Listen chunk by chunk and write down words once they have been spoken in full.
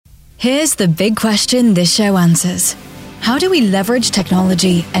Here's the big question this show answers. How do we leverage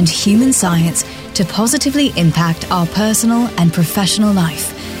technology and human science to positively impact our personal and professional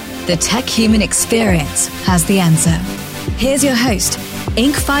life? The Tech Human Experience has the answer. Here's your host,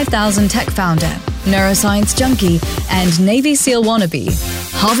 Inc. 5000 tech founder, neuroscience junkie, and Navy SEAL wannabe,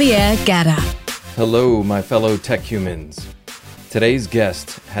 Javier Guerra. Hello, my fellow tech humans. Today's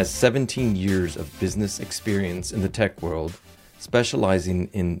guest has 17 years of business experience in the tech world, specializing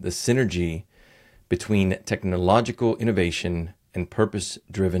in the synergy between technological innovation and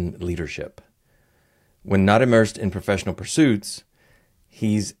purpose-driven leadership. When not immersed in professional pursuits,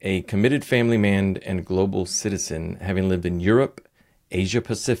 he's a committed family man and global citizen, having lived in Europe, Asia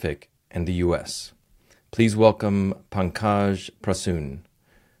Pacific, and the US. Please welcome Pankaj Prasoon.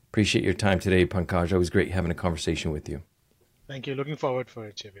 Appreciate your time today, Pankaj. Always great having a conversation with you. Thank you. Looking forward for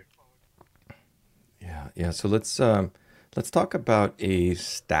it, Javier. Yeah. So let's talk about a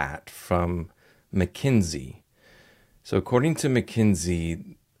stat from McKinsey. So according to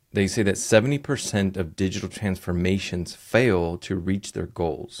McKinsey, they say that 70% of digital transformations fail to reach their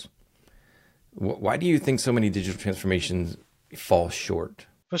goals. Why do you think so many digital transformations fall short?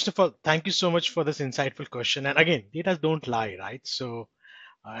 First of all, thank you so much for this insightful question. And again, data don't lie, right?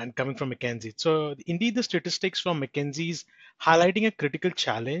 And coming from McKinsey. So indeed, the statistics from McKinsey is highlighting a critical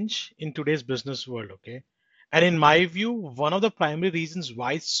challenge in today's business world, okay? And in my view, one of the primary reasons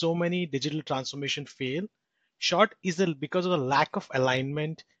why so many digital transformation fail short is because of the lack of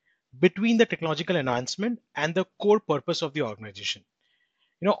alignment between the technological advancement and the core purpose of the organization.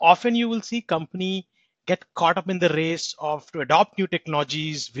 Often you will see company get caught up in the race to adopt new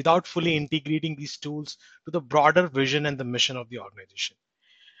technologies without fully integrating these tools to the broader vision and the mission of the organization.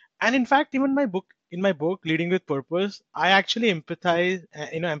 And in fact, even in my book, Leading with Purpose, I actually emphasize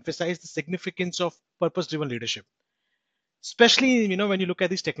the significance of purpose-driven leadership, especially, when you look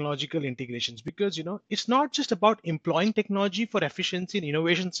at these technological integrations, because, it's not just about employing technology for efficiency and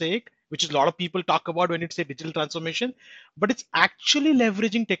innovation's sake, which is a lot of people talk about when it's a digital transformation, but it's actually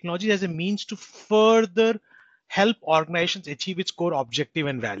leveraging technology as a means to further help organizations achieve its core objective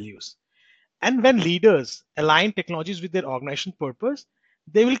and values. And when leaders align technologies with their organization purpose,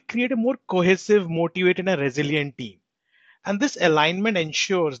 they will create a more cohesive, motivated, and resilient team. And this alignment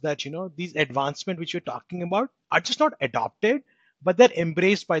ensures that these advancements which you're talking about are just not adopted, but they're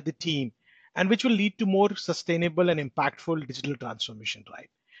embraced by the team, and which will lead to more sustainable and impactful digital transformation, right?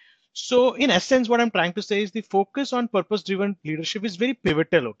 So in essence, what I'm trying to say is the focus on purpose-driven leadership is very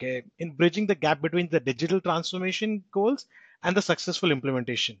pivotal, okay, in bridging the gap between the digital transformation goals and the successful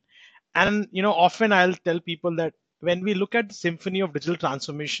implementation. And often I'll tell people that when we look at the symphony of digital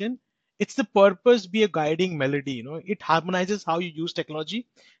transformation, it's the purpose be a guiding melody. It harmonizes how you use technology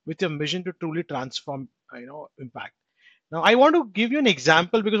with your mission to truly transform, impact. Now, I want to give you an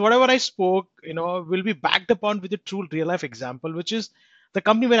example because whatever I spoke, will be backed upon with a true real life example, which is the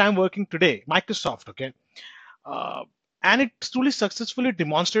company where I'm working today, Microsoft. Okay. And it truly successfully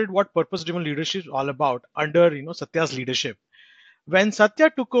demonstrated what purpose-driven leadership is all about under, Satya's leadership. When Satya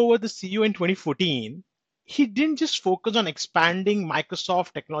took over the CEO in 2014, he didn't just focus on expanding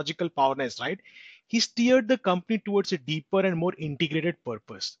Microsoft technological powerness, right? He steered the company towards a deeper and more integrated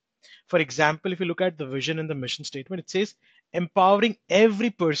purpose. For example, if you look at the vision and the mission statement, it says empowering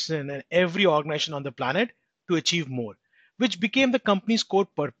every person and every organization on the planet to achieve more, which became the company's core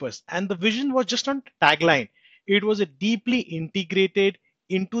purpose. And the vision was just not a tagline. It was a deeply integrated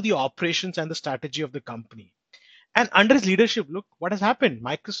into the operations and the strategy of the company. And under his leadership, look what has happened.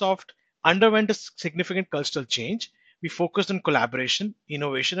 Microsoft underwent a significant cultural change. We focused on collaboration,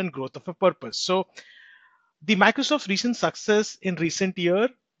 innovation, and growth of a purpose. So the Microsoft recent success in recent year,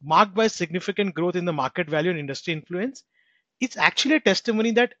 marked by significant growth in the market value and industry influence, it's actually a testimony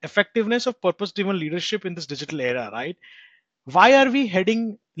that effectiveness of purpose-driven leadership in this digital era, right? Why are we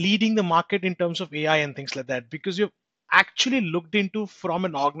leading the market in terms of AI and things like that? Because you've actually looked into from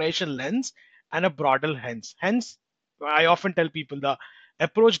an organization lens and a broader lens. Hence, I often tell people the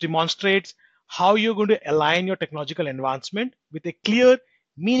approach demonstrates how you're going to align your technological advancement with a clear,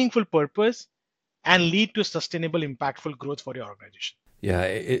 meaningful purpose and lead to sustainable, impactful growth for your organization. Yeah,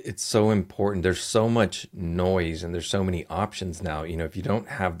 it's so important. There's so much noise and there's so many options now. If you don't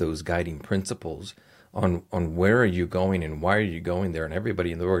have those guiding principles on where are you going and why are you going there, and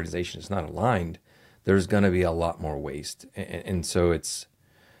everybody in the organization is not aligned, there's going to be a lot more waste. And so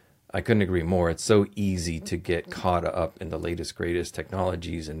I couldn't agree more. It's so easy to get caught up in the latest, greatest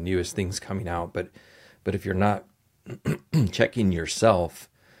technologies and newest things coming out. But if you're not checking yourself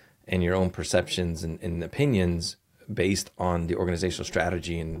and your own perceptions and opinions based on the organizational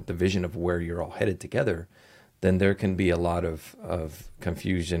strategy and the vision of where you're all headed together, then there can be a lot of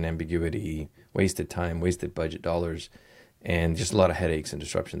confusion, ambiguity, wasted time, wasted budget dollars, and just a lot of headaches and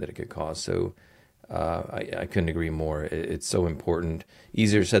disruption that it could cause. So I couldn't agree more. It's so important.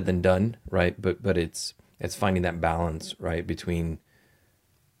 Easier said than done, right? But it's finding that balance, right, between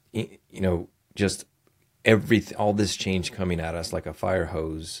just all this change coming at us like a fire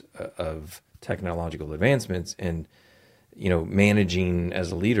hose of technological advancements, and managing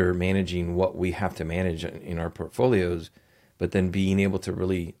as a leader, managing what we have to manage in our portfolios, but then being able to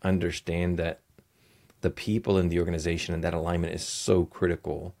really understand that the people in the organization and that alignment is so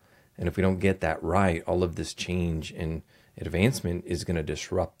critical. And if we don't get that right, all of this change and advancement is going to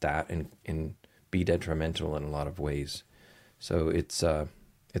disrupt that and be detrimental in a lot of ways. So it's a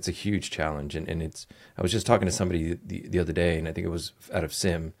huge challenge. And I was just talking to somebody the other day, and I think it was out of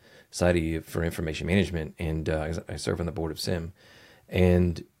SIM, Society for Information Management, and I serve on the board of SIM.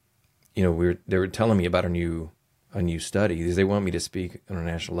 And they were telling me about a new study, because they want me to speak on a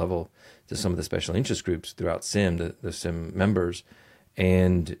national level to some of the special interest groups throughout SIM, the SIM members.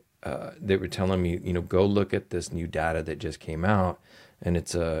 And they were telling me, go look at this new data that just came out, and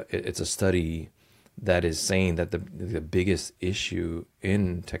it's a study that is saying that the biggest issue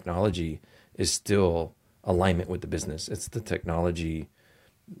in technology is still alignment with the business. It's the technology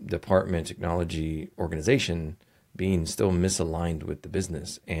department, technology organization being still misaligned with the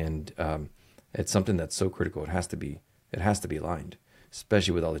business, and it's something that's so critical. It has to be aligned,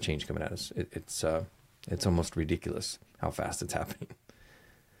 especially with all the change coming at us. It's almost ridiculous how fast it's happening.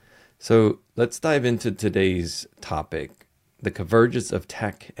 So let's dive into today's topic, the convergence of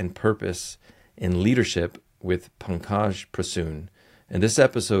tech and purpose in leadership, with Pankaj Prasoon. In this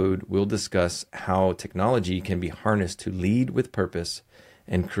episode, we'll discuss how technology can be harnessed to lead with purpose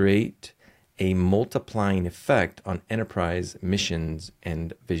and create a multiplying effect on enterprise missions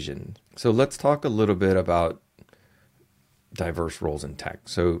and vision. So let's talk a little bit about diverse roles in tech.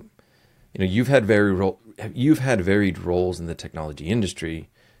 So, you've had varied roles in the technology industry.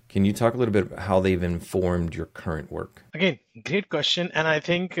 Can you talk a little bit about how they've informed your current work? Again, great question. And I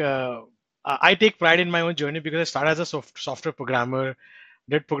think I take pride in my own journey because I started as a software programmer,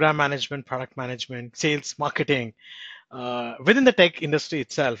 did program management, product management, sales, marketing within the tech industry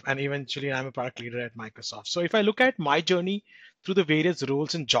itself. And eventually I'm a product leader at Microsoft. So if I look at my journey through the various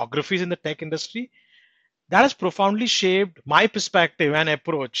roles and geographies in the tech industry, that has profoundly shaped my perspective and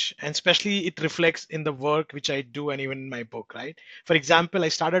approach, and especially it reflects in the work which I do and even in my book, right? For example, I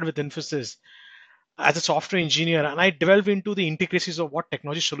started with Infosys as a software engineer, and I delve into the intricacies of what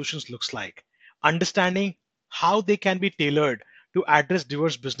technology solutions looks like, understanding how they can be tailored to address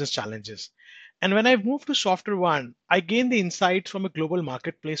diverse business challenges. And when I moved to Software One, I gained the insight from a global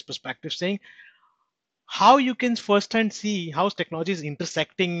marketplace perspective, saying how you can firsthand see how technology is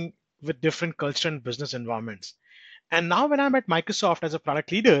intersecting with different culture and business environments. And now when I'm at Microsoft as a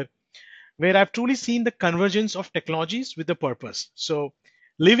product leader, where I've truly seen the convergence of technologies with a purpose. So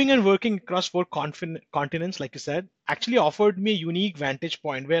living and working across four continents, like you said, actually offered me a unique vantage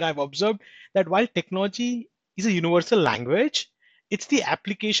point where I've observed that while technology is a universal language, it's the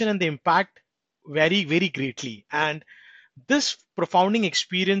application and the impact vary very greatly. And this profounding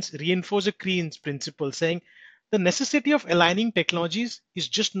experience reinforced a key principle saying the necessity of aligning technologies is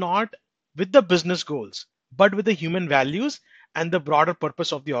just not with the business goals, but with the human values and the broader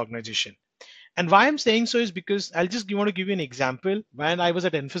purpose of the organization. And why I'm saying so is because want to give you an example. When I was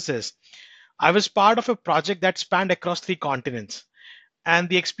at Infosys, I was part of a project that spanned across three continents. And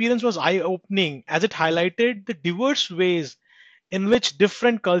the experience was eye-opening as it highlighted the diverse ways in which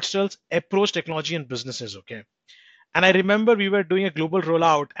different cultures approach technology and businesses. Okay. And I remember we were doing a global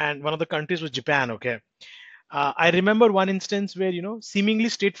rollout, and one of the countries was Japan. Okay. I remember one instance where, seemingly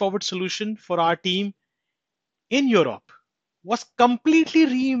straightforward solution for our team in Europe was completely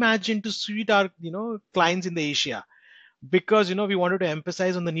reimagined to suit our, clients in the Asia, because, we wanted to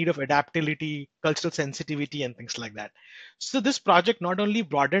emphasize on the need of adaptability, cultural sensitivity, and things like that. So this project not only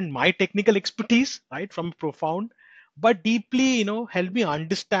broadened my technical expertise, right, from profound, but deeply, helped me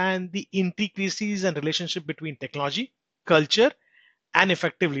understand the intricacies and relationship between technology, culture, and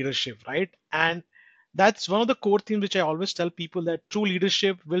effective leadership, right? And that's one of the core themes which I always tell people, that true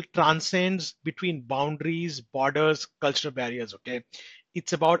leadership will transcend between boundaries, borders, cultural barriers. Okay.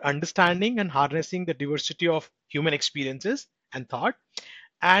 It's about understanding and harnessing the diversity of human experiences and thought.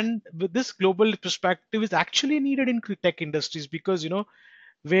 And with this global perspective is actually needed in tech industries because,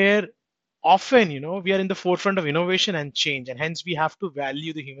 where often, we are in the forefront of innovation and change, and hence we have to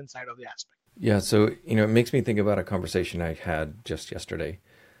value the human side of the aspect. Yeah. So, it makes me think about a conversation I had just yesterday.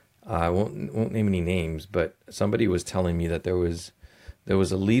 I won't name any names, but somebody was telling me that there was there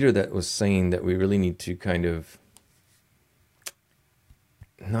was a leader that was saying that we really need to kind of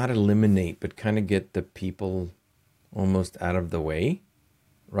not eliminate, but kind of get the people almost out of the way,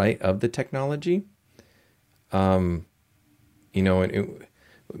 right, of the technology. You know,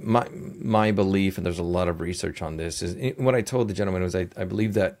 my belief, and there's a lot of research on this, is what I told the gentleman was I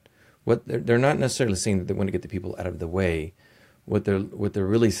believe that what they're not necessarily saying that they want to get the people out of the way. What they're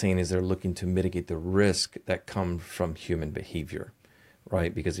really saying is they're looking to mitigate the risk that comes from human behavior,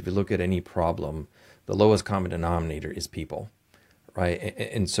 right? Because if you look at any problem, the lowest common denominator is people, right?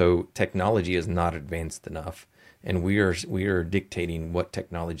 And so technology is not advanced enough, and we are dictating what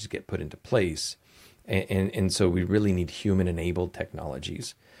technologies get put into place, and so we really need human enabled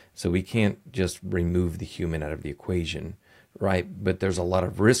technologies. So we can't just remove the human out of the equation, right? But there's a lot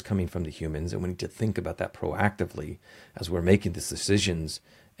of risk coming from the humans, and we need to think about that proactively as we're making these decisions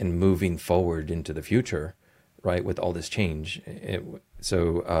and moving forward into the future, right? With all this change.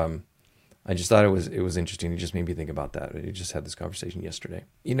 I just thought it was interesting. It just made me think about that. We just had this conversation yesterday.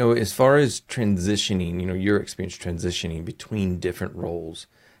 You know, as far as transitioning, you know, your experience transitioning between different roles,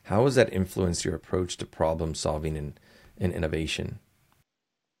 how has that influenced your approach to problem solving and innovation?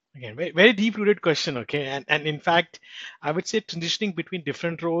 Again, very, very deep-rooted question, okay? And in fact, I would say transitioning between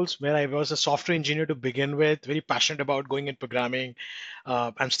different roles where I was a software engineer to begin with, very passionate about going in programming.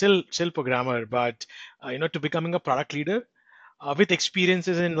 I'm still programmer, but to becoming a product leader with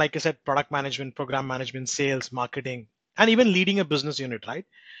experiences in, like I said, product management, program management, sales, marketing, and even leading a business unit, right?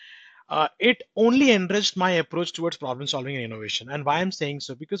 It only enriched my approach towards problem solving and innovation. And why I'm saying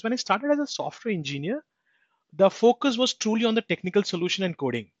so, because when I started as a software engineer, the focus was truly on the technical solution and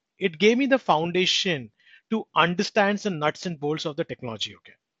coding. It gave me the foundation to understand the nuts and bolts of the technology.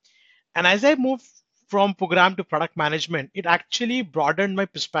 Okay. And as I moved from program to product management, it actually broadened my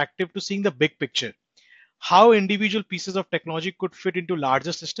perspective to seeing the big picture, how individual pieces of technology could fit into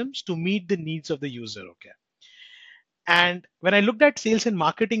larger systems to meet the needs of the user. Okay. And when I looked at sales and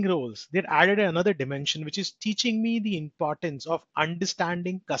marketing roles, they added another dimension, which is teaching me the importance of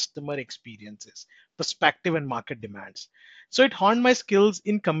understanding customer experiences, perspective, and market demands. So it honed my skills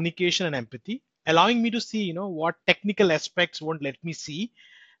in communication and empathy, allowing me to see, what technical aspects won't let me see,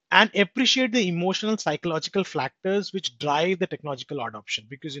 and appreciate the emotional psychological factors which drive the technological adoption.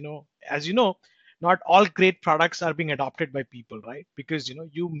 Because as you know, not all great products are being adopted by people, right? Because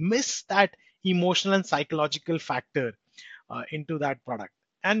you miss that emotional and psychological factor into that product.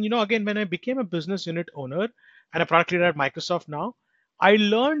 And again, when I became a business unit owner and a product leader at Microsoft now, I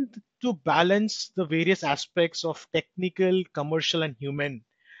learned to balance the various aspects of technical, commercial, and human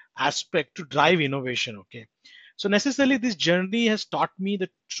aspect to drive innovation. Okay. So necessarily this journey has taught me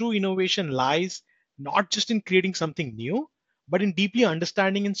that true innovation lies not just in creating something new, but in deeply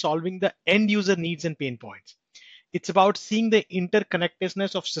understanding and solving the end user needs and pain points. It's about seeing the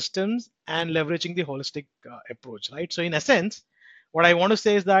interconnectedness of systems and leveraging the holistic approach, right? So in essence, what I want to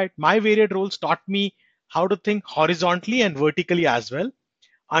say is that my varied roles taught me how to think horizontally and vertically as well,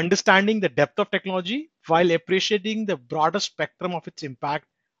 understanding the depth of technology while appreciating the broader spectrum of its impact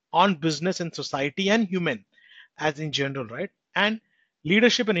on business and society and human as in general, right? And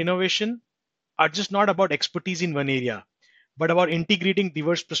leadership and innovation are just not about expertise in one area, but about integrating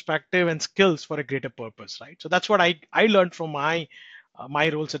diverse perspective and skills for a greater purpose, right? So that's what I learned from my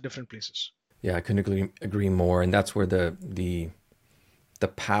roles at different places. Yeah, I couldn't agree more, and that's where the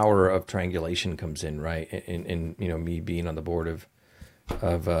power of triangulation comes in, right? And me being on the board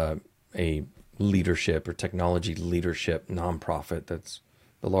of a leadership or technology leadership nonprofit that's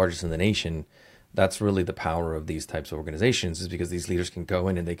the largest in the nation. That's really the power of these types of organizations, is because these leaders can go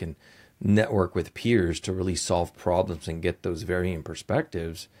in and they can network with peers to really solve problems and get those varying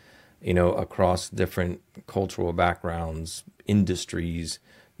perspectives, across different cultural backgrounds, industries,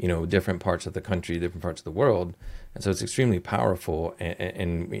 different parts of the country, different parts of the world. And so it's extremely powerful,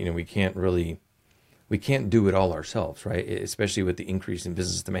 and we can't do it all ourselves, right? Especially with the increase in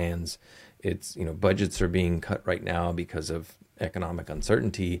business demands. It's, budgets are being cut right now because of economic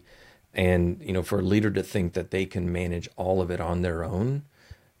uncertainty. And, for a leader to think that they can manage all of it on their own,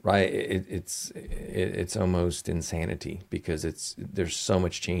 right? It's almost insanity, because there's so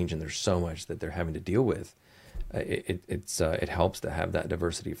much change and there's so much that they're having to deal with. It helps to have that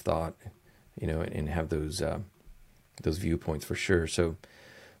diversity of thought, and have those viewpoints for sure. So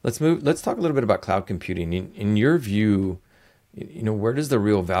let's talk a little bit about cloud computing. In your view, where does the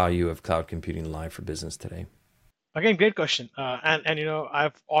real value of cloud computing lie for business today? Again, great question. And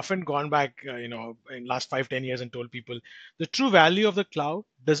I've often gone back, in last 5, 10 years and told people the true value of the cloud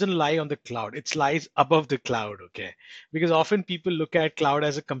doesn't lie on the cloud. It lies above the cloud. Okay. Because often people look at cloud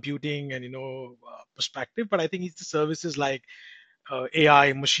as a computing and, perspective, but I think it's the services like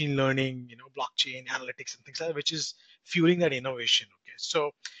AI, machine learning, blockchain, analytics, and things like that, which is fueling that innovation. Okay,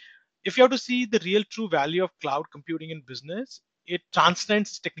 so if you have to see the real true value of cloud computing in business, it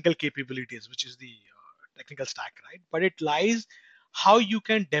transcends technical capabilities, which is the technical stack, right? But it lies how you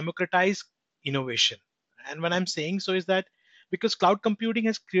can democratize innovation. And when I'm saying so is that because cloud computing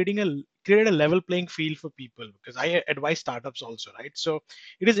has created a level playing field for people, because I advise startups also, right? So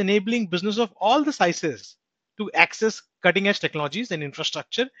it is enabling business of all the sizes to access cutting edge technologies and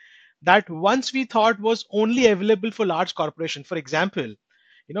infrastructure that once we thought was only available for large corporations. For example,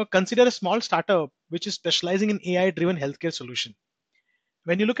 consider a small startup which is specializing in AI driven healthcare solution.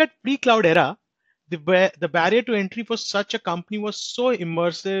 When you look at pre-cloud era, the barrier to entry for such a company was so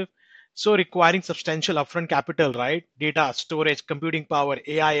immersive, so requiring substantial upfront capital, right? Data, storage, computing power,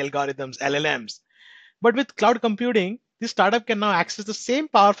 AI algorithms, LLMs. But with cloud computing, this startup can now access the same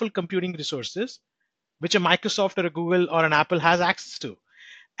powerful computing resources which a Microsoft or a Google or an Apple has access to.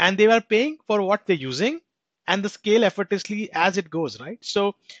 And they are paying for what they're using and the scale effortlessly as it goes, right?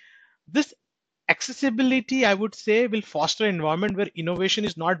 So this accessibility, I would say, will foster an environment where innovation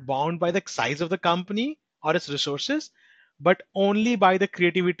is not bound by the size of the company or its resources, but only by the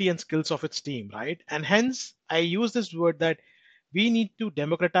creativity and skills of its team, right? And hence, I use this word that we need to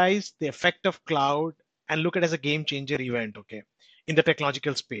democratize the effect of cloud and look at it as a game changer event, okay, in the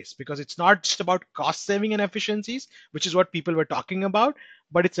technological space, because it's not just about cost saving and efficiencies, which is what people were talking about,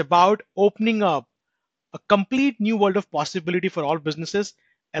 but it's about opening up a complete new world of possibility for all businesses,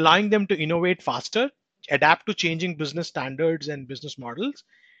 allowing them to innovate faster, adapt to changing business standards and business models,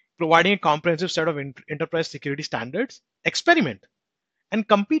 providing a comprehensive set of enterprise security standards, experiment, and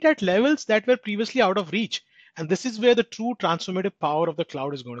compete at levels that were previously out of reach. And this is where the true transformative power of the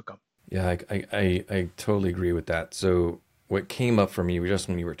cloud is going to come. Yeah, I totally agree with that. So what came up for me just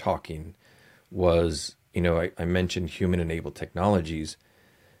when you were talking was, I mentioned human enabled technologies,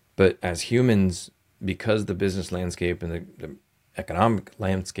 but as humans, because the business landscape and the economic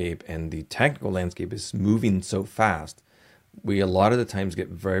landscape and the technical landscape is moving so fast, we a lot of the times get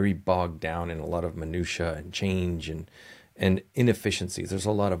very bogged down in a lot of minutia and change and inefficiencies. There's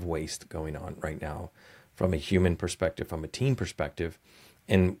a lot of waste going on right now from a human perspective, from a team perspective.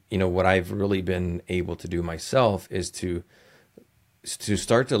 And what I've really been able to do myself is to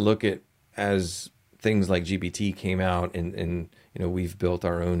start to look at, as things like GPT came out, and we've built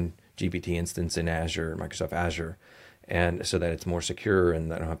our own GPT instance in Azure, Microsoft Azure, and so that it's more secure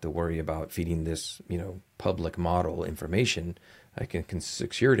and I don't have to worry about feeding this public model information. I can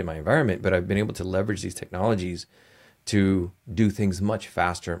secure it in my environment, but I've been able to leverage these technologies to do things much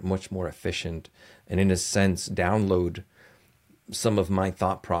faster, much more efficient, and in a sense download some of my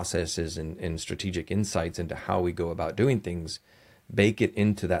thought processes and strategic insights into how we go about doing things, bake it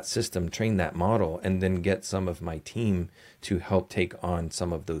into that system, train that model, and then get some of my team to help take on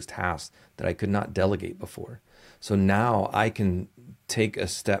some of those tasks that I could not delegate before. So now I can take a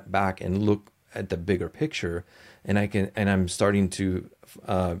step back and look at the bigger picture, and I'm starting to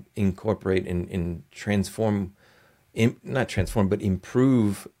incorporate and transform, not transform, but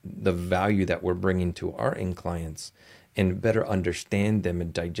improve the value that we're bringing to our end clients, and better understand them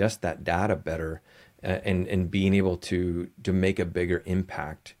and digest that data better, and being able to make a bigger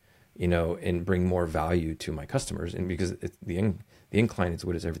impact, and bring more value to my customers. And because the end client is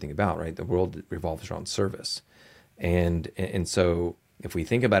what it's everything about, right? The world revolves around service, and so if we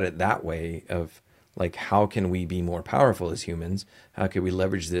think about it that way, of like, how can we be more powerful as humans? How can we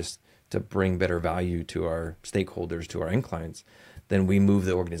leverage this to bring better value to our stakeholders, to our end clients? Then we move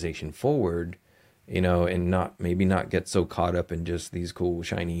the organization forward, and not get so caught up in just these cool,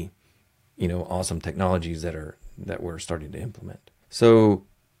 shiny, awesome technologies that we're starting to implement. So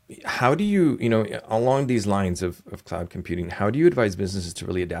how do you, along these lines of cloud computing, how do you advise businesses to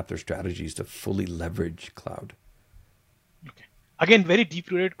really adapt their strategies to fully leverage cloud? Okay. Again, very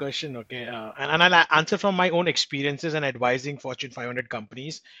deep-rooted question. Okay, and I'll answer from my own experiences and advising Fortune 500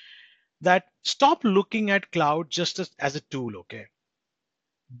 companies that stop looking at cloud just as a tool. Okay,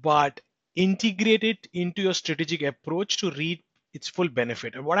 but integrate it into your strategic approach to reap its full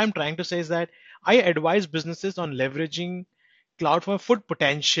benefit. And what I'm trying to say is that I advise businesses on leveraging cloud for full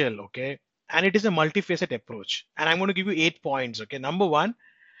potential. Okay, and it is a multifaceted approach. And I'm going to give you 8 points. Okay, number one,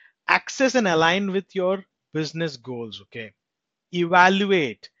 access and align with your business goals. Okay,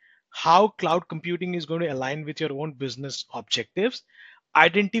 evaluate how cloud computing is going to align with your own business objectives.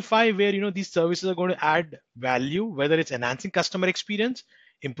 Identify where these services are going to add value, whether it's enhancing customer experience,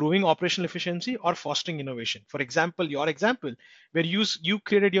 improving operational efficiency, or fostering innovation. For example, your example where you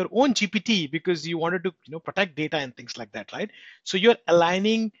created your own GPT because you wanted to protect data and things like that, right? So you're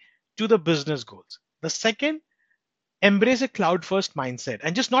aligning to the business goals. The second, embrace a cloud first mindset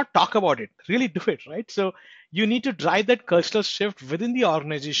and just not talk about it, really do it, right? So you need to drive that cultural shift within the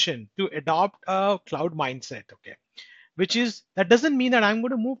organization to adopt a cloud mindset, okay? Which is, that doesn't mean that I'm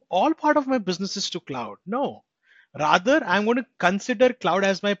going to move all part of my businesses to cloud. No, rather I'm going to consider cloud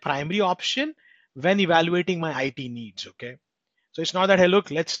as my primary option when evaluating my IT needs, okay? So it's not that, hey, look,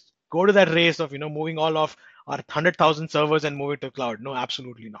 let's go to that race of, moving all of our 100,000 servers and move it to cloud. No,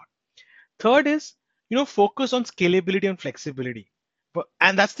 absolutely not. Third is, focus on scalability and flexibility.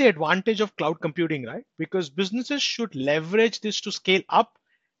 And that's the advantage of cloud computing, right? Because businesses should leverage this to scale up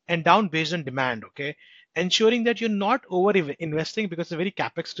and down based on demand, okay? Ensuring that you're not over investing because it's very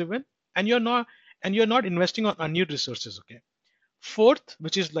capex driven, and you're not investing on unused resources, okay? Fourth,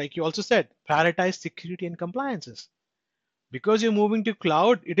 which is like you also said, prioritize security and compliances. Because you're moving to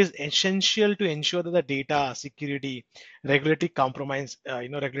cloud, it is essential to ensure that the data security, regulatory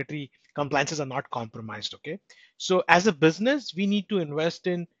compliances are not compromised, okay? So as a business, we need to invest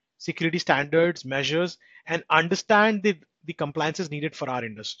in security standards, measures, and understand the compliances needed for our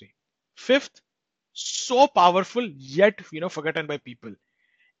industry. Fifth, so powerful yet forgotten by people,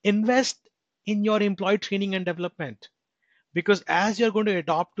 invest in your employee training and development. Because as you're going to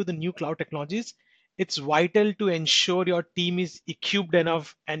adopt to the new cloud technologies, it's vital to ensure your team is equipped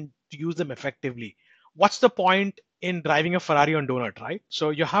enough and to use them effectively. What's the point in driving a Ferrari on donut, right? So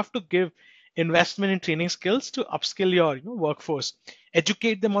you have to give investment in training skills to upskill your workforce,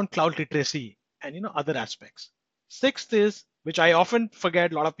 educate them on cloud literacy and other aspects. Sixth is, which I often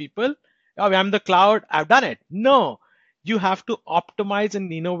forget, a lot of people, oh, I'm the cloud, I've done it. No, you have to optimize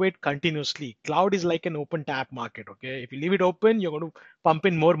and innovate continuously. Cloud is like an open tap market, okay? If you leave it open, you're going to pump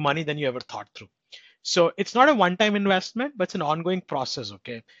in more money than you ever thought through. So it's not a one-time investment, but it's an ongoing process,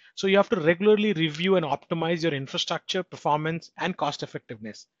 okay? So you have to regularly review and optimize your infrastructure, performance, and cost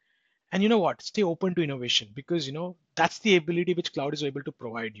effectiveness. And you know what? Stay open to innovation, because that's the ability which cloud is able to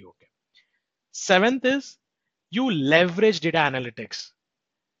provide you, okay? Seventh is, you leverage data analytics.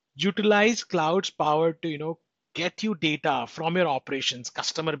 Utilize cloud's power to get you data from your operations,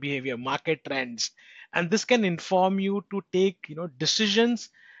 customer behavior, market trends, and this can inform you to take decisions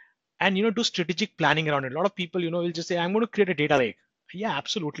and do strategic planning around it. A lot of people will just say, I'm going to create a data lake. Yeah,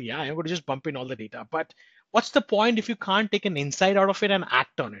 absolutely, yeah, I'm going to just bump in all the data, but what's the point if you can't take an insight out of it and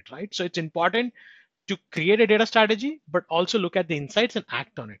act on it, right? So it's important to create a data strategy, but also look at the insights and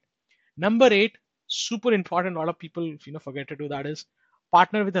act on it. Number eight, super important. A lot of people, forget to do that, is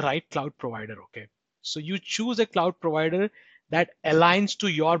partner with the right cloud provider. Okay. So you choose a cloud provider that aligns to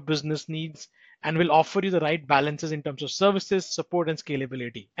your business needs and will offer you the right balances in terms of services, support, and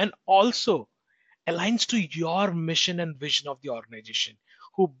scalability. And also aligns to your mission and vision of the organization,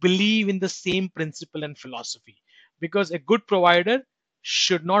 who believe in the same principle and philosophy. Because a good provider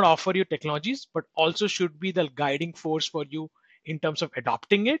should not offer you technologies, but also should be the guiding force for you in terms of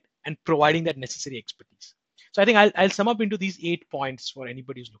adopting it and providing that necessary expertise. So I think I'll sum up into these 8 points for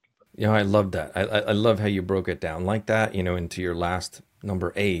anybody who's looking for them. I love that. I love how you broke it down like that, into your last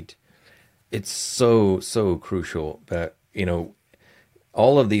number 8. It's so crucial that,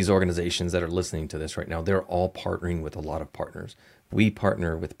 all of these organizations that are listening to this right now, they're all partnering with a lot of partners. We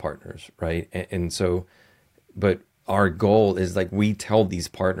partner with partners, right? And so, but our goal is, like, we tell these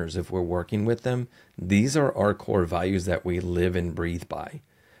partners, if we're working with them, these are our core values that we live and breathe by.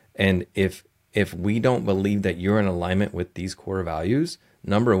 And if we don't believe that you're in alignment with these core values,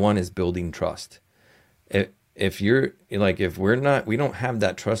 number one is building trust. If you're like, if we don't have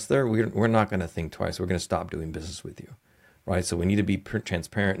that trust there, we're not going to think twice. We're going to stop doing business with you, right? So we need to be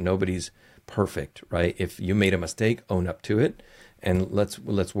transparent. Nobody's perfect, right? If you made a mistake, own up to it, and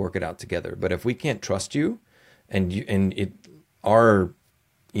let's work it out together. But if we can't trust you, our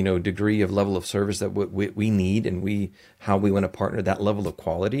degree of level of service that we need, and how we want to partner, that level of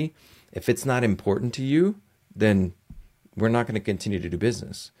quality, if it's not important to you, then we're not going to continue to do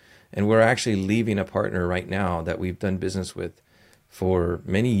business. And we're actually leaving a partner right now that we've done business with for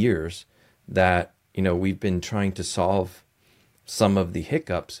many years, that we've been trying to solve some of the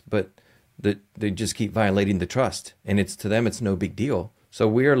hiccups, but they just keep violating the trust, and to them it's no big deal. So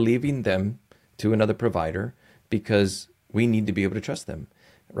we are leaving them to another provider because we need to be able to trust them,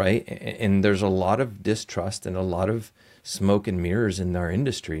 right? And there's a lot of distrust and a lot of smoke and mirrors in our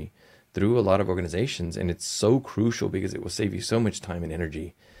industry through a lot of organizations, and it's so crucial because it will save you so much time and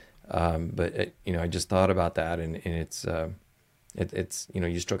energy. But I just thought about that, and it's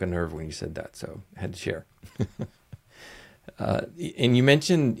you struck a nerve when you said that, so I had to share. And you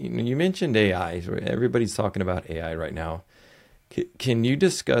mentioned AI. Everybody's talking about AI right now. Can you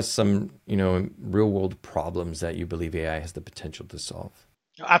discuss some real world problems that you believe AI has the potential to solve?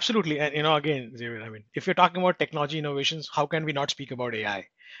 Absolutely. And again, Xavier, I mean, if you're talking about technology innovations, how can we not speak about AI?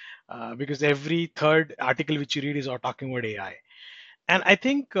 Because every third article which you read is all talking about AI. And I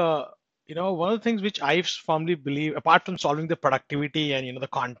think one of the things which I firmly believe, apart from solving the productivity and the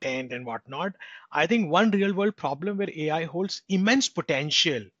content and whatnot, I think one real world problem where AI holds immense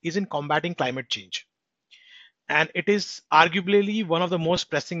potential is in combating climate change, and it is arguably one of the most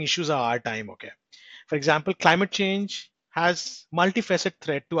pressing issues of our time. Okay, for example, climate change has multifaceted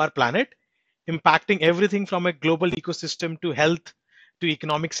threat to our planet, impacting everything from a global ecosystem to health to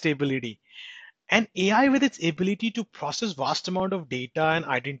economic stability. And AI, with its ability to process vast amount of data and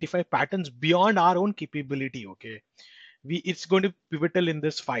identify patterns beyond our own capability, okay, it's going to be pivotal in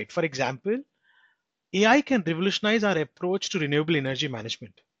this fight. For example, AI can revolutionize our approach to renewable energy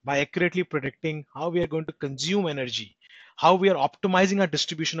management by accurately predicting how we are going to consume energy, how we are optimizing our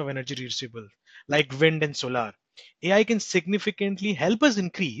distribution of energy resources like wind and solar. AI can significantly help us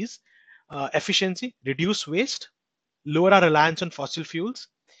increase efficiency, reduce waste, lower our reliance on fossil fuels,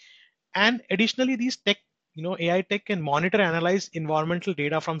 and additionally, these tech, AI tech can monitor and analyze environmental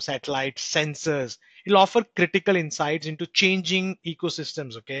data from satellites, sensors. It'll offer critical insights into changing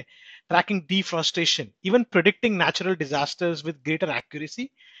ecosystems, okay, tracking deforestation, even predicting natural disasters with greater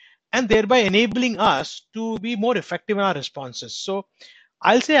accuracy, and thereby enabling us to be more effective in our responses. So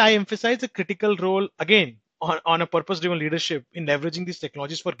I'll say I emphasize a critical role again on a purpose-driven leadership in leveraging these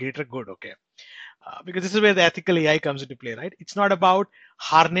technologies for greater good, okay? Because this is where the ethical AI comes into play, right? It's not about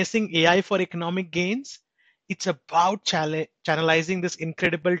harnessing AI for economic gains. It's about channelizing this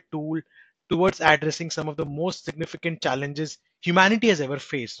incredible tool towards addressing some of the most significant challenges humanity has ever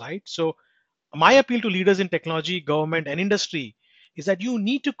faced, right? So, my appeal to leaders in technology, government, and industry is that you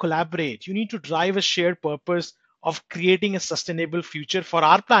need to collaborate. You need to drive a shared purpose of creating a sustainable future for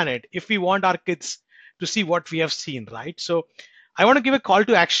our planet if we want our kids to see what we have seen, right? So, I want to give a call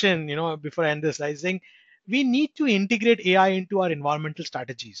to action, before I end this, I think we need to integrate AI into our environmental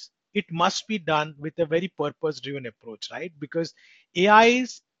strategies. It must be done with a very purpose driven approach, right? Because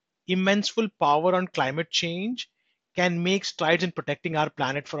AI's immense full power on climate change can make strides in protecting our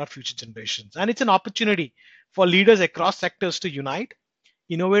planet for our future generations. And it's an opportunity for leaders across sectors to unite,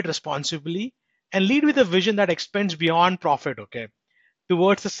 innovate responsibly, and lead with a vision that expands beyond profit, okay,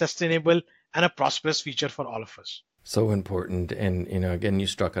 towards a sustainable and a prosperous future for all of us. So important. And, again, you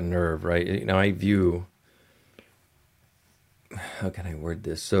struck a nerve, right? I view, how can I word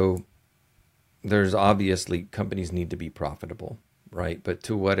this? So there's obviously companies need to be profitable, right? But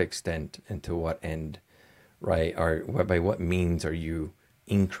to what extent and to what end, right? By what means are you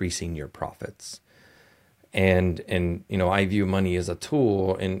increasing your profits? And I view money as a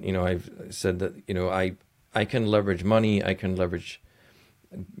tool, and I've said that I can leverage money, I can leverage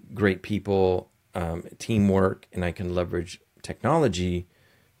great people, teamwork, and I can leverage technology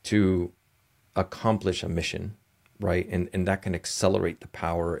to accomplish a mission, right? And that can accelerate the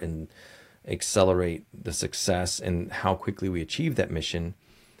power and accelerate the success and how quickly we achieve that mission.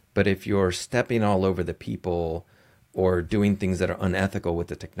 But if you're stepping all over the people or doing things that are unethical with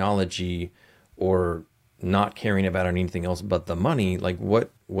the technology or not caring about anything else but the money, like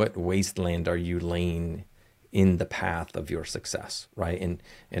what wasteland are you laying in the path of your success, right?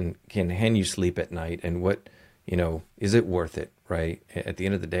 And can you sleep at night? And what, is it worth it, right? At the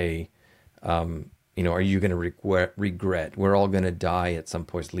end of the day, are you going to regret? We're all going to die at some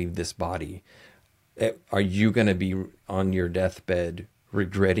point, leave this body. Are you going to be on your deathbed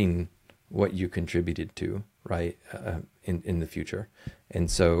regretting what you contributed to, right, in the future?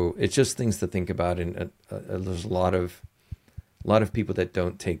 And so it's just things to think about. And there's a lot of people that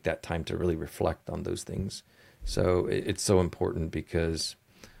don't take that time to really reflect on those things. So it's so important, because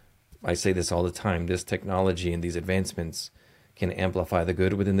I say this all the time, this technology and these advancements can amplify the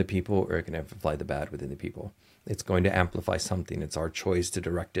good within the people, or it can amplify the bad within the people. It's going to amplify something. It's our choice to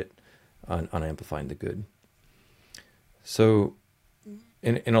direct it on amplifying the good. So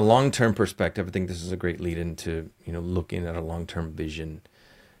in a long-term perspective, I think this is a great lead into, looking at a long-term vision.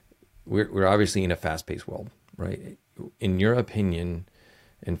 We're obviously in a fast-paced world, right? In your opinion,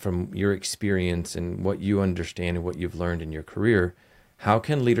 and from your experience and what you understand and what you've learned in your career, how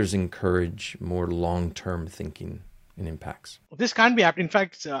can leaders encourage more long-term thinking and impacts? This can't be happening. In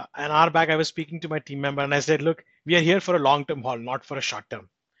fact, an hour back, I was speaking to my team member and I said, look, we are here for a long-term haul, not for a short-term.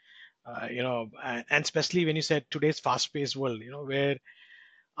 And especially when you said today's fast-paced world, where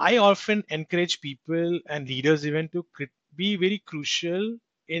I often encourage people and leaders even to be very crucial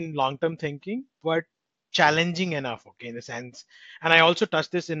in long-term thinking, but challenging enough, okay, in the sense. And I also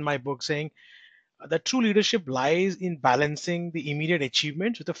touched this in my book, saying that true leadership lies in balancing the immediate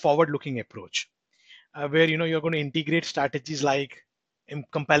achievements with a forward-looking approach, where you're going to integrate strategies like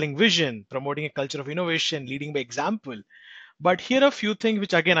compelling vision, promoting a culture of innovation, leading by example. But here are a few things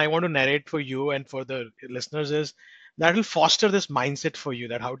which again I want to narrate for you and for the listeners is that will foster this mindset for you,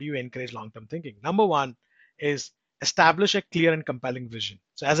 that how do you encourage long-term thinking. Number one is establish a clear and compelling vision.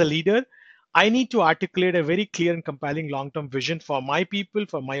 So as a leader, I need to articulate a very clear and compelling long-term vision for my people,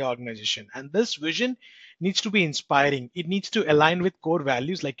 for my organization. And this vision needs to be inspiring. It needs to align with core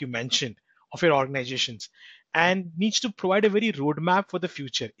values, like you mentioned, of your organizations, and needs to provide a very roadmap for the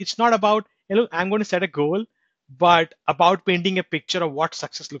future. It's not about, I'm going to set a goal, but about painting a picture of what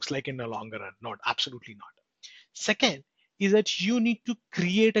success looks like in the longer run. Not, absolutely not. Second is that you need to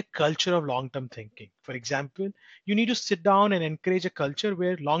create a culture of long term thinking. For example, you need to sit down and encourage a culture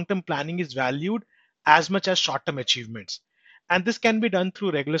where long term planning is valued as much as short term achievements. And this can be done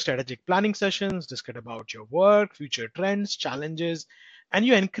through regular strategic planning sessions, discuss about your work, future trends, challenges, and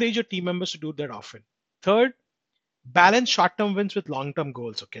you encourage your team members to do that often. Third, balance short-term wins with long-term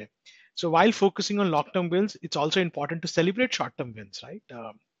goals. Okay, so while focusing on long-term wins, it's also important to celebrate short-term wins, right?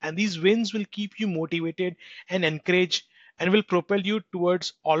 And these wins will keep you motivated and encourage, and will propel you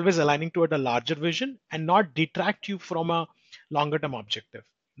towards always aligning toward a larger vision and not detract you from a longer term objective.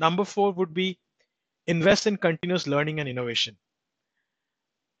 Number four would be invest in continuous learning and innovation.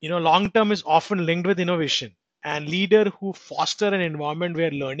 Long term is often linked with innovation, and leader who foster an environment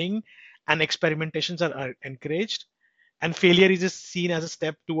where learning and experimentations are encouraged and failure is just seen as a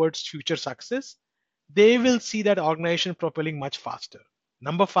step towards future success, they will see that organization propelling much faster.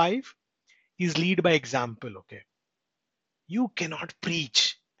 Number five is lead by example. Okay, you cannot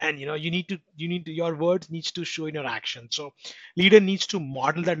preach, and you need to, your words needs to show in your action. So leader needs to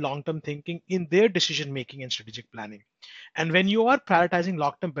model that long term thinking in their decision making and strategic planning. And when you are prioritizing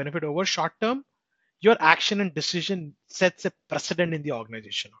long term benefit over short term, your action and decision sets a precedent in the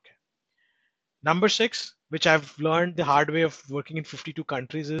organization. Okay. Number six, which I've learned the hard way of working in 52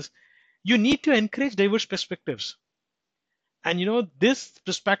 countries, is you need to encourage diverse perspectives. And this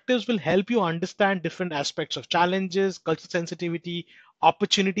perspectives will help you understand different aspects of challenges, cultural sensitivity,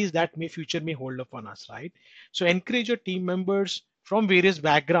 opportunities that may hold upon us, right? So encourage your team members from various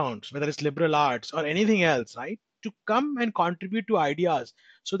backgrounds, whether it's liberal arts or anything else, right, to come and contribute to ideas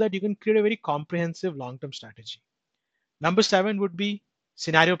so that you can create a very comprehensive long-term strategy. Number seven would be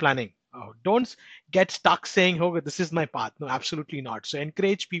scenario planning. Oh, don't get stuck saying, "Oh, this is my path." No, absolutely not. So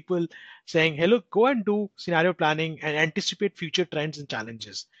encourage people saying, "Hey, look, go and do scenario planning and anticipate future trends and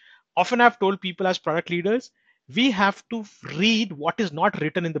challenges." Often I've told people as product leaders, we have to read what is not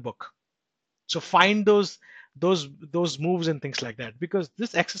written in the book. So find those moves and things like that, because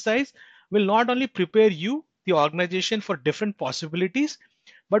this exercise will not only prepare you, the organization, for different possibilities,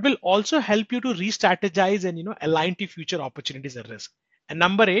 but will also help you to re-strategize and align to future opportunities and risk. And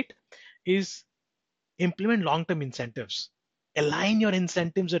number eight is implement long-term incentives. Align your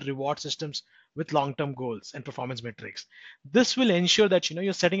incentives and reward systems with long-term goals and performance metrics. This will ensure that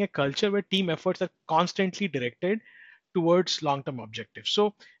you're setting a culture where team efforts are constantly directed towards long-term objectives.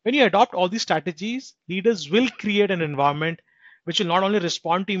 So when you adopt all these strategies, leaders will create an environment which will not only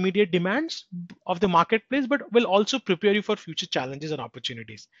respond to immediate demands of the marketplace, but will also prepare you for future challenges and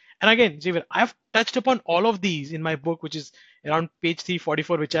opportunities. And again, Xavier, I've touched upon all of these in my book, which is around page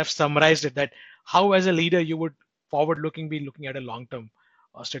 344, which I've summarized it, that how as a leader you would forward-looking be looking at a long-term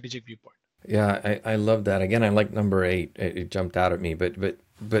strategic viewpoint. Yeah, I love that. Again, I like number eight. It jumped out at me,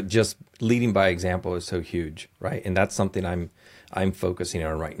 but just leading by example is so huge, right? And that's something I'm focusing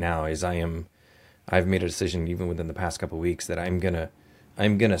on right now. I've made a decision even within the past couple of weeks that I'm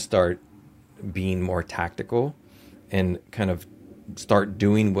gonna start being more tactical and kind of start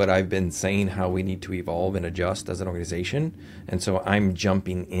doing what I've been saying, how we need to evolve and adjust as an organization. And so I'm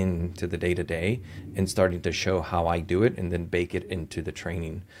jumping into the day to day and starting to show how I do it and then bake it into the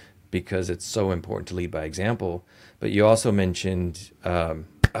training, because it's so important to lead by example. But you also mentioned,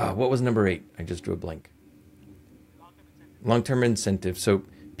 what was number eight? I just drew a blank. Long-term incentive. So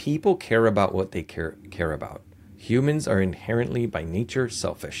people care about what they care about. Humans are inherently by nature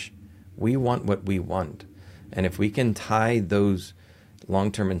selfish. We want what we want. And if we can tie those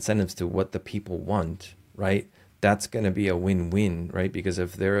long-term incentives to what the people want, right, that's going to be a win-win, right? Because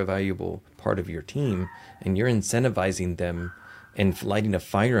if they're a valuable part of your team and you're incentivizing them and lighting a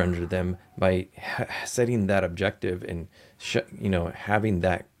fire under them by setting that objective and having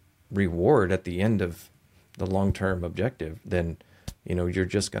that reward at the end of the long-term objective, then you're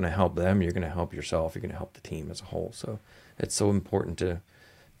just going to help them, you're going to help yourself, you're going to help the team as a whole. So it's so important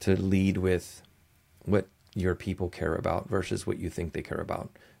to lead with what your people care about versus what you think they care about,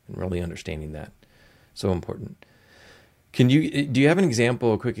 and really understanding that. So important. Do you have an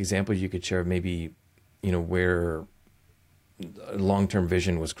example, a quick example you could share, maybe where long-term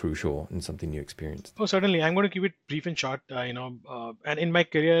vision was crucial and something you experienced? Oh, certainly. I'm going to keep it brief and short. And in my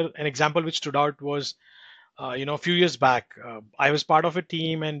career, an example which stood out was, a few years back, I was part of a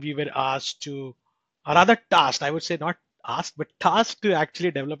team, and we were asked to, or rather tasked, I would say not asked, but tasked to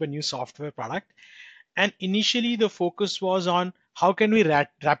actually develop a new software product. And initially, the focus was on how can we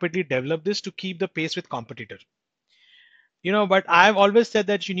rapidly develop this to keep the pace with competitor. But I've always said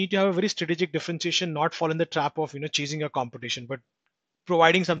that you need to have a very strategic differentiation, not fall in the trap of chasing your competition, but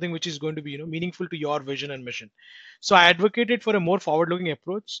providing something which is going to be meaningful to your vision and mission. So I advocated for a more forward looking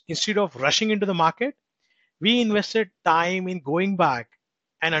approach. Instead of rushing into the market, we invested time in going back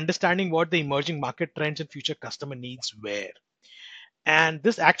and understanding what the emerging market trends and future customer needs were. And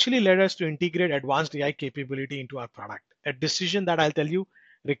this actually led us to integrate advanced AI capability into our product, a decision that I'll tell you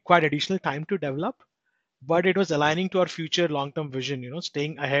required additional time to develop, but it was aligning to our future long term vision,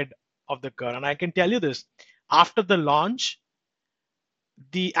 staying ahead of the curve. And I can tell you this, after the launch,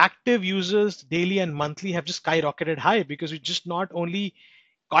 the active users daily and monthly have just skyrocketed high, because we just not only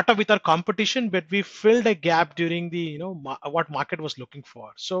caught up with our competition, but we filled a gap during the what market was looking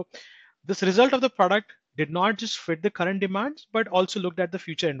for. So this result of the product did not just fit the current demands, but also looked at the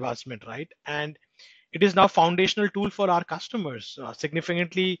future investment, right? And it is now foundational tool for our customers.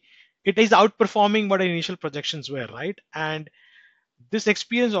 Significantly, it is outperforming what our initial projections were, right? And this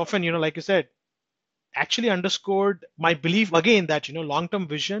experience often, like you said, actually underscored my belief again that long-term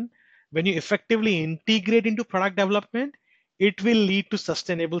vision, when you effectively integrate into product development, it will lead to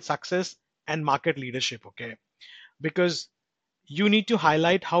sustainable success and market leadership. Okay, because you need to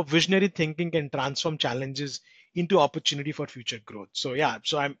highlight how visionary thinking can transform challenges into opportunity for future growth. So yeah,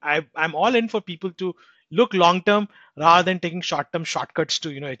 so I'm all in for people to look long term rather than taking short term shortcuts to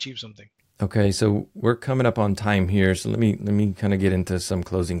achieve something. Okay, so we're coming up on time here, so let me kind of get into some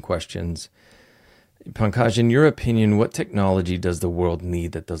closing questions. Pankaj, in your opinion, what technology does the world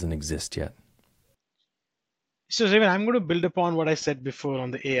need that doesn't exist yet? So Raven, I'm going to build upon what I said before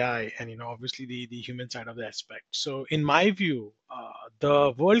on the AI and obviously the human side of the aspect. So in my view,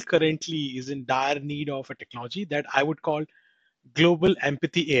 the world currently is in dire need of a technology that I would call global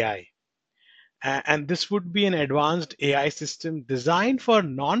empathy AI. And this would be an advanced AI system designed for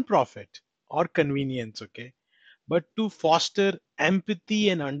non-profit or convenience, okay, but to foster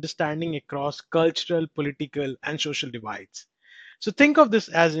empathy and understanding across cultural, political, and social divides. So think of this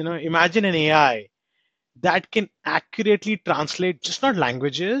as, imagine an AI that can accurately translate just not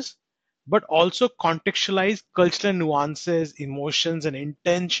languages, but also contextualize cultural nuances, emotions, and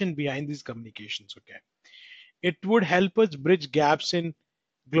intention behind these communications. Okay. It would help us bridge gaps in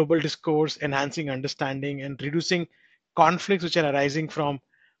global discourse, enhancing understanding and reducing conflicts which are arising from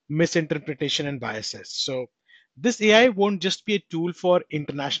misinterpretation and biases. So this AI won't just be a tool for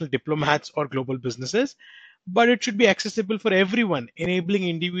international diplomats or global businesses, but it should be accessible for everyone, enabling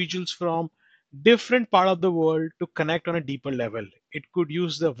individuals from different part of the world to connect on a deeper level. It could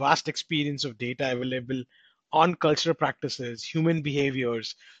use the vast experience of data available on cultural practices, human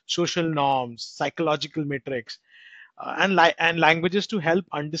behaviors, social norms, psychological metrics, and languages to help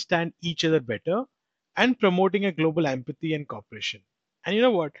understand each other better and promoting a global empathy and cooperation. And you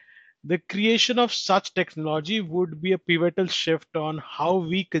know what? The creation of such technology would be a pivotal shift on how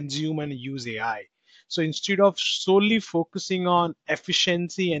we consume and use AI. So instead of solely focusing on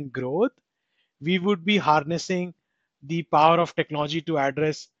efficiency and growth, we would be harnessing the power of technology to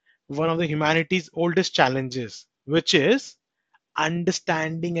address one of the humanity's oldest challenges, which is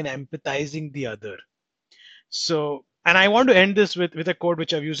understanding and empathizing the other. So, and I want to end this with a quote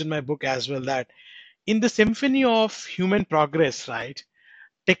which I've used in my book as well, that in the symphony of human progress, right,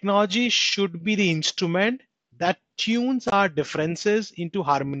 technology should be the instrument that tunes our differences into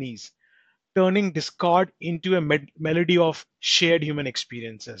harmonies, turning discord into a melody of shared human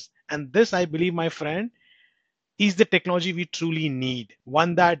experiences. And this, I believe, my friend, is the technology we truly need.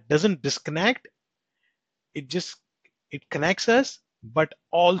 One that doesn't disconnect, it just it connects us, but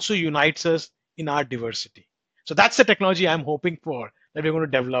also unites us in our diversity. So that's the technology I'm hoping for that we're going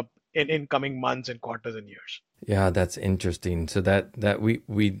to develop in coming months and quarters and years. Yeah, that's interesting. So that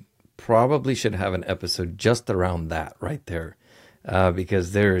we probably should have an episode just around that right there,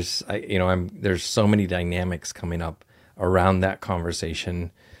 because there's so many dynamics coming up around that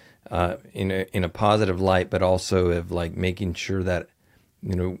conversation, in a positive light, but also of like making sure that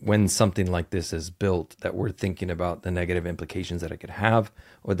when something like this is built, that we're thinking about the negative implications that it could have,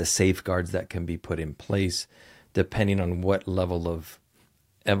 or the safeguards that can be put in place, depending on what level of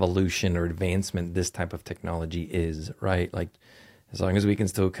evolution or advancement this type of technology is, right? Like, as long as we can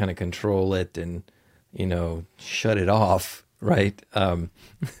still kind of control it and, shut it off, right?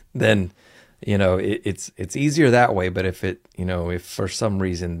 Then, it's easier that way. But if if for some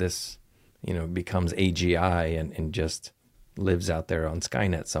reason this, becomes AGI and just lives out there on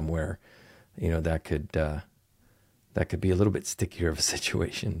Skynet somewhere, that could be a little bit stickier of a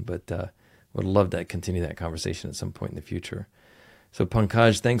situation. But would love to continue that conversation at some point in the future. So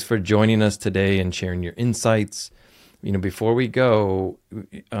Pankaj, thanks for joining us today and sharing your insights. Before we go,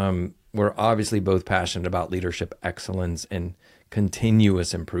 we're obviously both passionate about leadership excellence and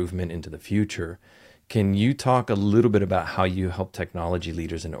continuous improvement into the future. Can you talk a little bit about how you help technology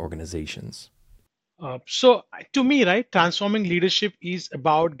leaders and organizations? So to me, right, transforming leadership is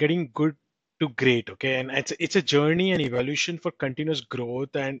about getting good to great. Okay, and it's a journey and evolution for continuous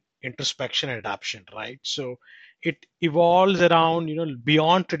growth and introspection and adaptation, right? So it evolves around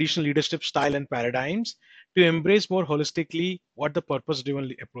beyond traditional leadership style and paradigms to embrace more holistically what the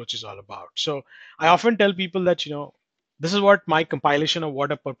purpose-driven approach is all about. So I often tell people that this is what my compilation of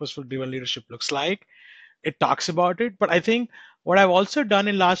what a purposeful driven leadership looks like. It talks about it, but I think what I've also done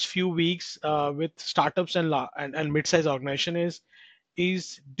in last few weeks with startups and mid-sized organization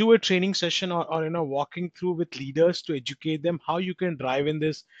is do a training session or walking through with leaders to educate them how you can drive in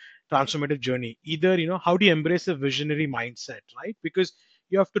this transformative journey. Either how do you embrace a visionary mindset, right? Because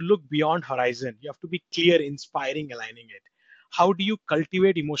you have to look beyond horizon, you have to be clear, inspiring, aligning it. How do you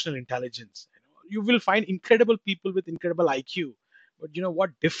cultivate emotional intelligence? You will find incredible people with incredible IQ, but what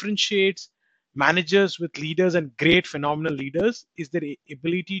differentiates managers with leaders and great phenomenal leaders is their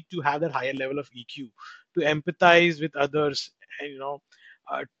ability to have that higher level of EQ, to empathize with others, and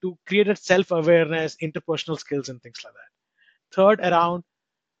to create a self-awareness, interpersonal skills, and things like that. Third, around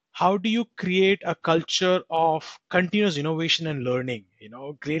how do you create a culture of continuous innovation and learning.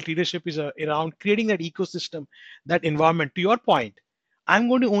 Great leadership is around creating that ecosystem, that environment. To your point, I'm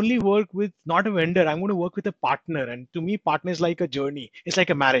going to only work with not a vendor, I'm going to work with a partner. And to me, partner is like a journey, it's like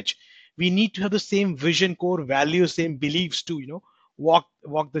a marriage. We need to have the same vision, core values, same beliefs to walk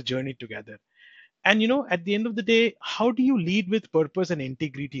the journey together. And at the end of the day, how do you lead with purpose and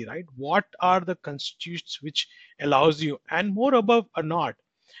integrity, right? What are the constitutes which allows you, and more above or not,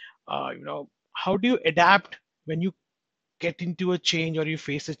 how do you adapt when you get into a change or you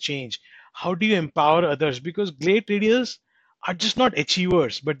face a change? How do you empower others? Because great leaders are just not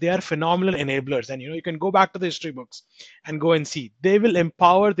achievers, but they are phenomenal enablers. And you can go back to the history books and go and see. They will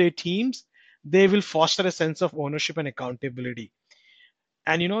empower their teams. They will foster a sense of ownership and accountability.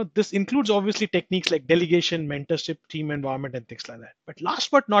 And this includes obviously techniques like delegation, mentorship, team environment, and things like that. But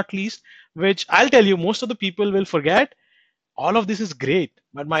last but not least, which I'll tell you, most of the people will forget, all of this is great.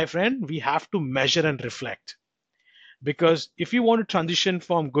 But my friend, we have to measure and reflect. Because if you want to transition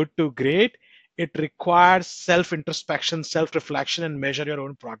from good to great, it requires self introspection, self reflection, and measure your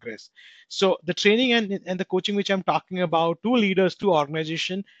own progress. So the training and the coaching which I'm talking about to leaders, to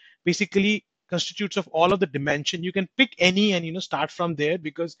organization, basically constitutes of all of the dimension. You can pick any and start from there,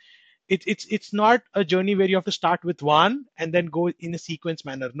 because it's not a journey where you have to start with one and then go in a sequence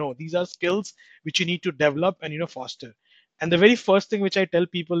manner. No, these are skills which you need to develop and foster. And the very first thing which I tell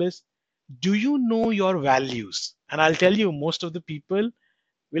people is, do you know your values? And I'll tell you, most of the people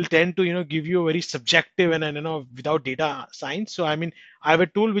will tend to give you a very subjective and without data science. So I mean, I have a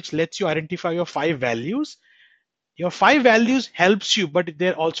tool which lets you identify your 5 values. Your 5 values helps you, but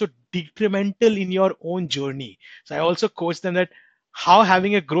they're also detrimental in your own journey. So I also coach them that how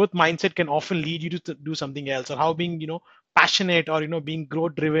having a growth mindset can often lead you to do something else, or how being passionate, or being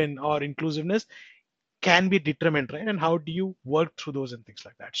growth driven or inclusiveness can be determined, right? And how do you work through those and things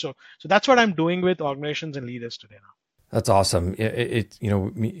like that. So that's what I'm doing with organizations and leaders today now. That's awesome.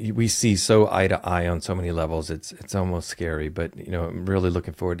 We see so eye to eye on so many levels. It's almost scary, but I'm really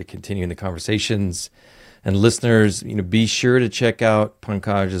looking forward to continuing the conversations. And listeners, be sure to check out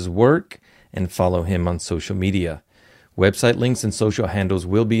Pankaj's work and follow him on social media. Website links and social handles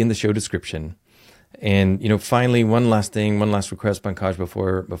will be in the show description. And finally, one last request, Pankaj,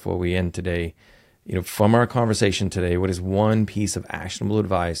 before we end today. From our conversation today, what is one piece of actionable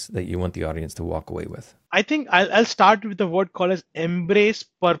advice that you want the audience to walk away with? I think I'll start with the word called as embrace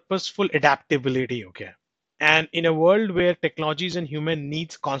purposeful adaptability. Okay. And in a world where technologies and human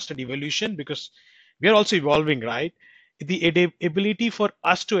needs constant evolution, because we are also evolving, right? The ability for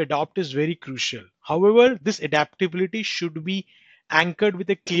us to adopt is very crucial. However, this adaptability should be anchored with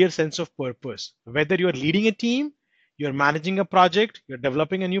a clear sense of purpose. Whether you're leading a team, you're managing a project, you're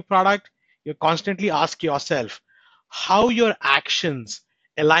developing a new product, you constantly ask yourself how your actions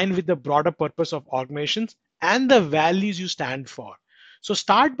align with the broader purpose of organizations and the values you stand for. So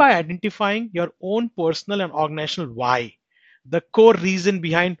start by identifying your own personal and organizational why, the core reason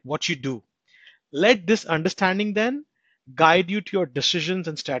behind what you do. Let this understanding then guide you to your decisions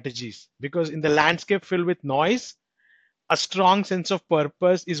and strategies. Because in the landscape filled with noise, a strong sense of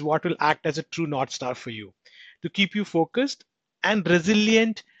purpose is what will act as a true North Star for you to keep you focused and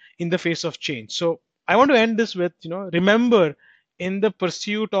resilient in the face of change. So I want to end this with, remember, in the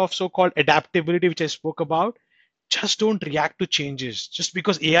pursuit of so-called adaptability, which I spoke about, just don't react to changes. Just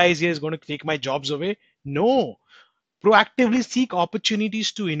because AI is here is going to take my jobs away. No, proactively seek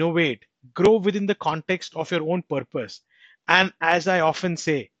opportunities to innovate, grow within the context of your own purpose. And as I often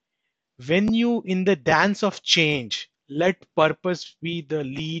say, when you in the dance of change, let purpose be the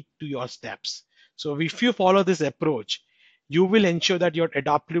lead to your steps. So if you follow this approach, you will ensure that your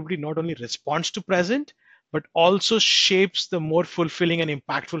adaptability not only responds to present, but also shapes the more fulfilling and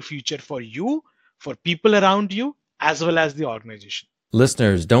impactful future for you, for people around you, as well as the organization.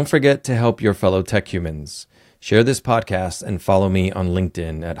 Listeners, don't forget to help your fellow tech humans. Share this podcast and follow me on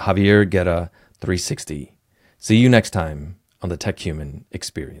LinkedIn at Javier Guerra 360. See you next time on the Tech Human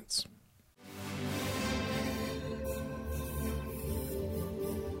Experience.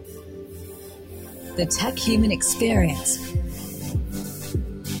 The Tech Human Experience